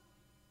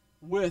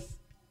 with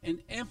an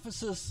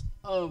emphasis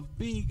of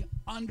being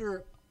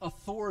under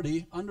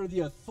authority, under the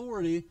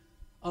authority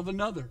of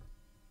another.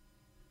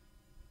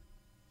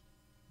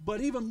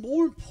 But even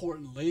more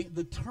importantly,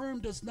 the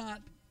term does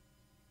not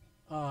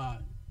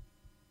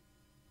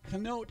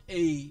connote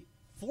a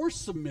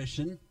forced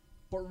submission,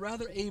 but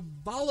rather a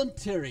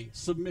voluntary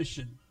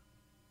submission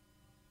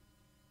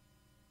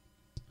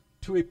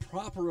to a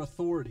proper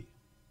authority.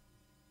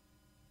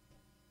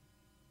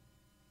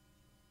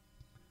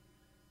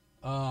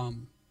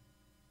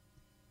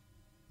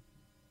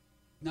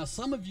 Now,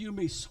 some of you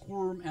may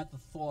squirm at the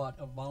thought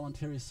of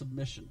voluntary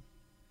submission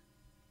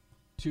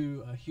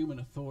to a human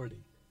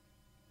authority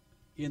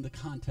in the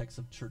context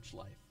of church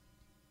life.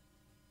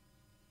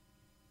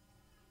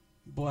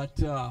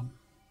 But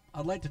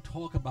I'd like to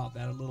talk about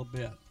that a little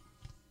bit.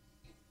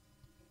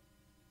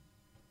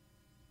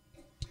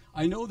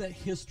 I know that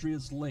history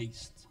is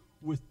laced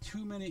with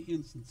too many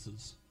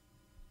instances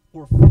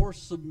where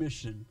forced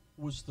submission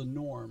was the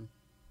norm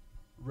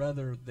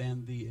rather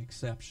than the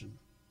exception.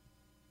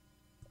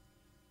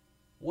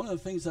 One of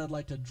the things I'd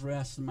like to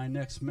address in my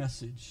next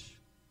message,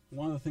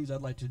 one of the things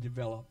I'd like to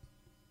develop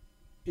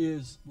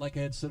is, like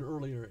I had said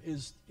earlier,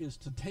 is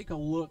to take a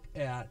look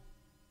at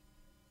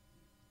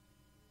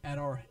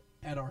our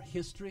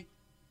history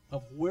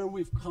of where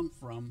we've come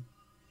from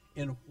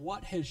and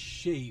what has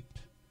shaped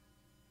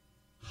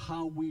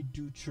how we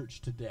do church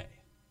today.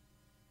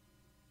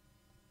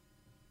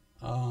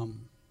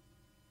 And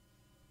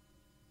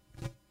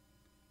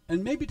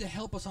maybe to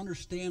help us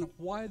understand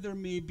why there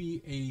may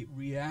be a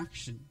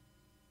reaction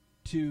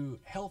to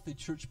healthy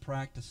church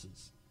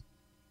practices.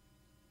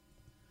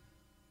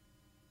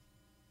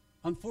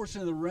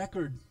 Unfortunately, the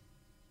record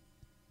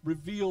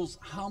reveals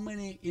how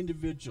many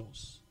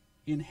individuals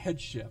in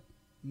headship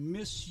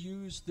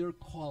misused their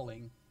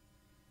calling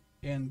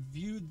and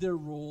viewed their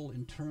role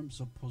in terms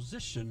of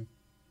position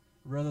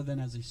rather than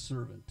as a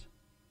servant.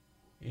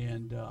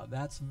 And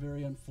that's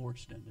very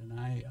unfortunate, and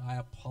I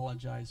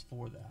apologize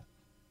for that.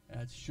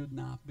 That should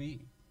not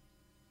be.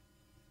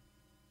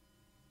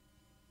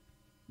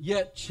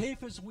 Yet,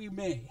 chafe as we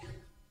may,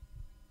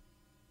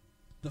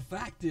 the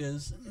fact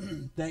is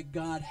that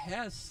God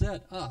has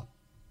set up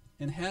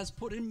and has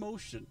put in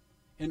motion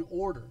an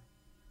order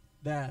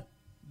that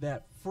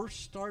first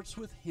starts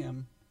with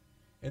Him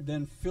and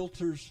then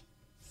filters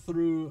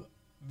through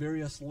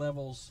various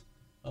levels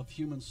of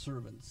human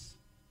servants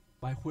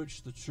by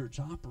which the church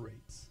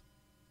operates.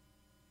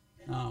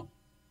 Now,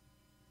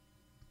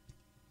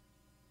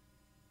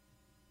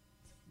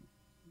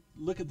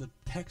 look at the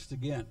text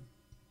again,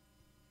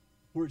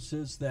 where it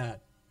says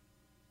that,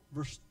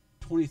 verse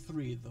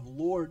 23, the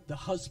Lord, the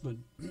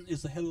husband,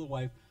 is the head of the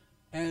wife,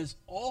 as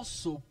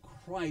also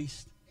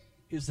Christ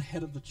is the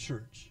head of the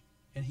church,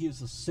 and He is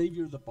the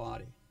Savior of the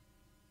body.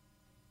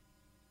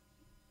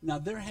 Now,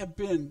 there have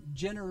been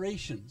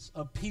generations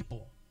of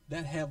people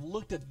that have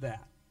looked at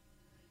that,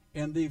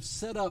 and they've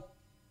set up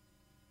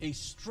a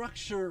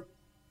structure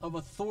of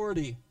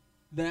authority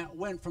that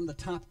went from the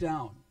top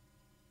down.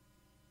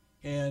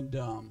 And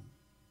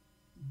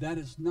that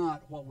is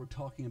not what we're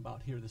talking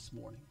about here this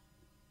morning.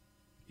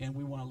 And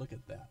we want to look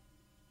at that.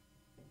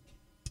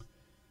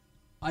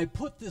 I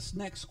put this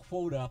next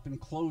quote up in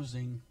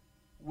closing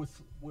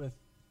with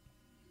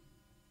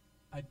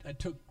I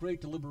took great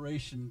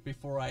deliberation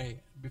before I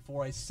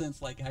sensed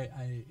like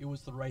it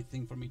was the right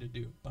thing for me to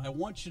do. But I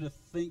want you to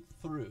think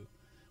through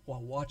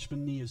what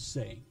Watchman Nee is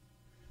saying.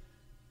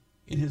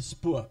 In his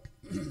book,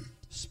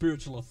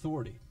 Spiritual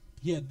Authority,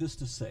 he had this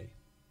to say: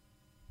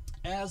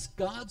 as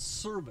God's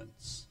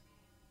servants,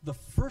 the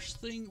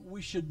first thing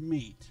we should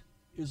meet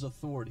is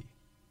authority.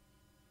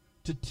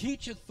 To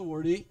teach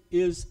authority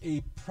is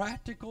as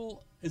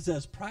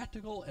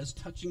practical as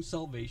touching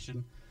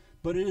salvation,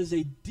 but it is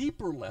a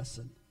deeper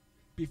lesson.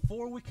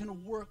 Before we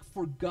can work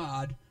for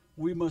God,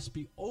 we must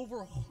be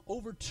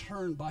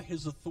overturned by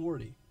His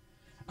authority.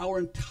 Our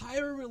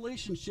entire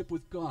relationship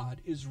with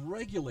God is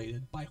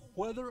regulated by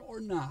whether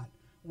or not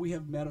we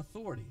have met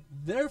authority.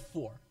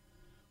 Therefore,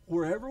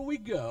 wherever we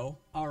go,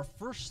 our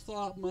first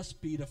thought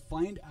must be to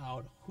find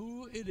out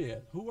who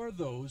are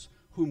those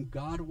whom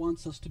God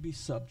wants us to be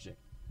subject.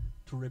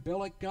 To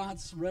rebel at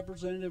God's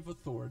representative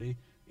authority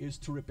is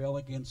to rebel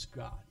against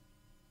God.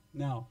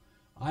 Now,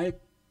 I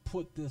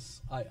put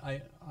this,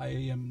 I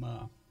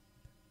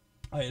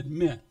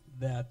admit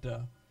that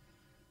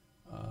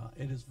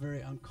it is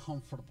very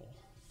uncomfortable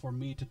for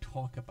me to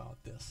talk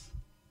about this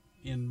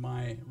in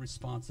my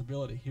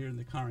responsibility here in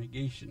the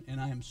congregation,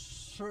 and I am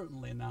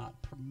certainly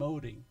not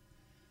promoting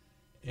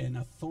an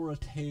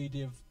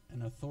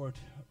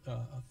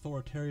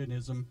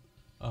authoritarianism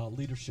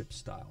leadership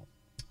style.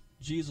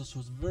 Jesus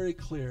was very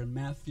clear in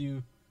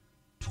Matthew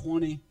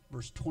 20,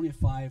 verse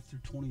 25 through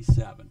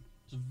 27.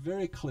 It's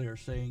very clear,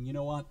 saying, you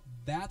know what?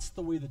 That's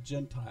the way the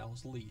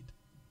Gentiles lead.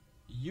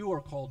 You are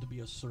called to be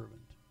a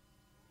servant.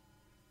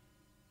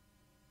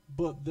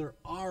 But there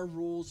are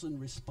roles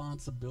and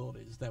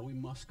responsibilities that we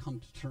must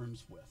come to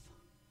terms with,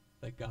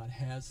 that God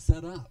has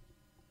set up.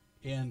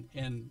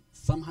 And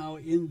somehow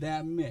in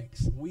that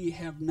mix, we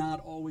have not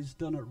always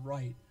done it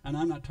right. And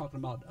I'm not talking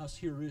about us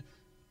here,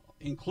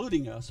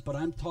 including us, but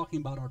I'm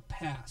talking about our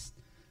past,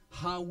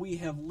 how we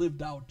have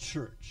lived out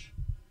church,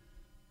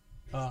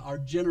 our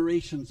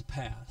generations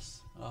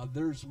past.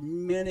 There's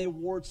many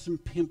warts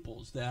and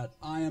pimples that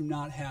I am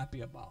not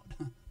happy about,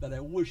 that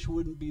I wish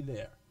wouldn't be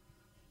there.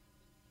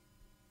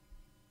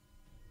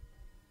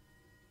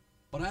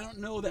 But I don't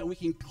know that we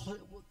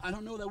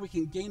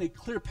can gain a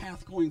clear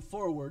path going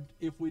forward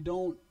if we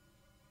don't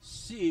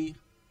see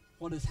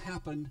what has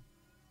happened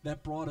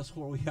that brought us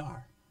where we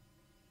are.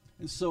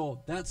 And so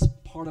that's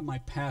part of my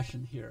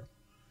passion here.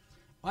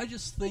 I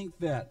just think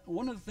that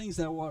one of the things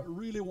that I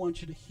really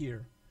want you to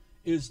hear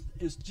is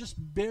just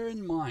bear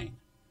in mind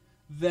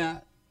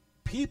that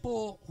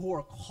people who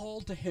are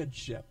called to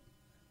headship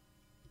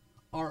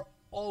are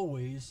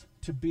always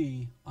to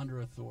be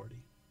under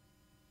authority.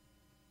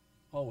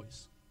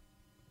 Always.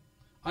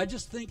 I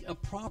just think a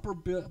proper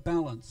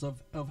balance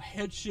of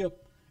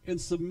headship and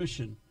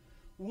submission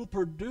will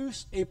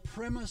produce a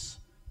premise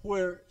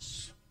where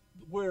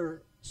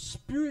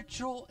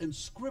spiritual and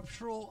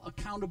scriptural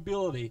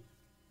accountability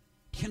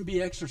can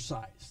be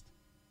exercised.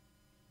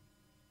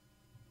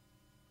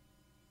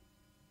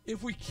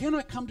 If we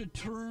cannot come to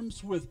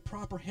terms with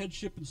proper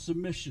headship and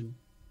submission,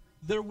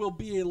 there will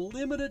be a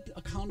limited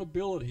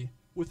accountability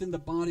within the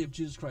body of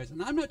Jesus Christ.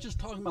 And I'm not just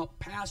talking about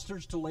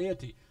pastors to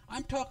laity.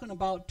 I'm talking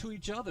about to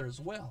each other as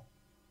well.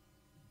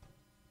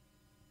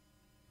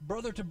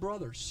 Brother to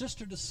brother,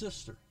 sister to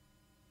sister.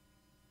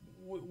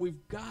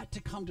 We've got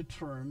to come to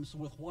terms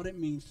with what it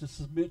means to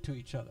submit to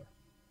each other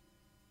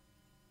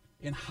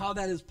and how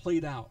that is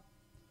played out.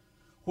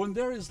 When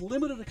there is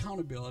limited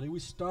accountability, we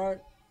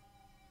stand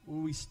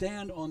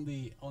on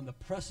the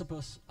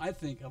precipice, I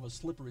think, of a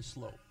slippery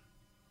slope.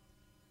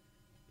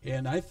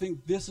 And I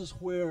think this is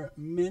where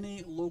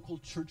many local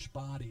church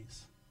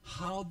bodies,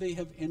 how they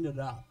have ended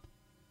up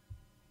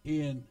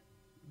in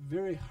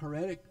very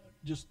heretic,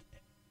 just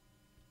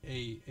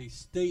a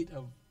state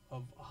of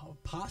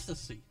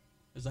apostasy,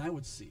 as I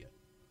would see it,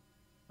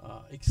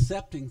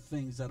 accepting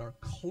things that are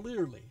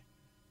clearly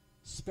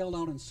spelled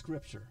out in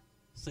Scripture,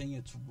 saying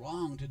it's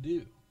wrong to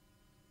do,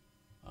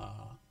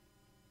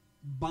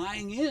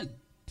 buying in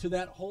to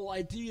that whole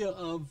idea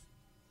of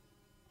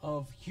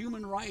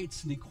human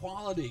rights and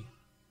equality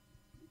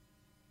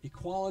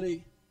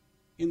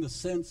in the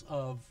sense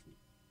of,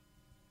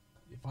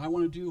 if I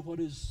want to do what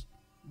is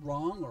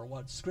wrong or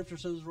what Scripture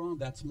says is wrong,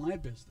 that's my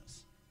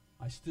business.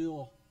 I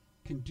still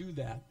can do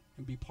that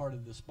and be part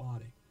of this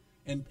body.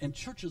 And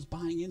churches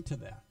buying into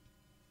that.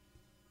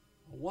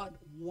 What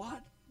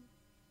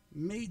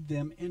made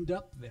them end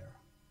up there?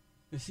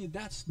 You see,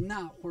 that's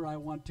not where I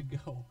want to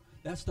go.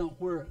 That's not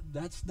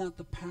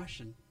the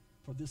passion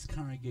for this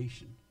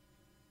congregation.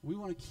 We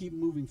want to keep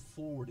moving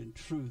forward in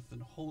truth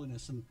and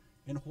holiness and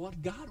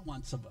what God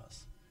wants of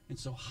us. And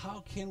so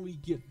how can we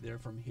get there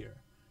from here?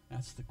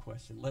 That's the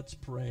question. Let's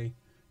pray,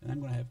 and I'm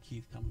going to have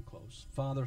Keith come and close. Father,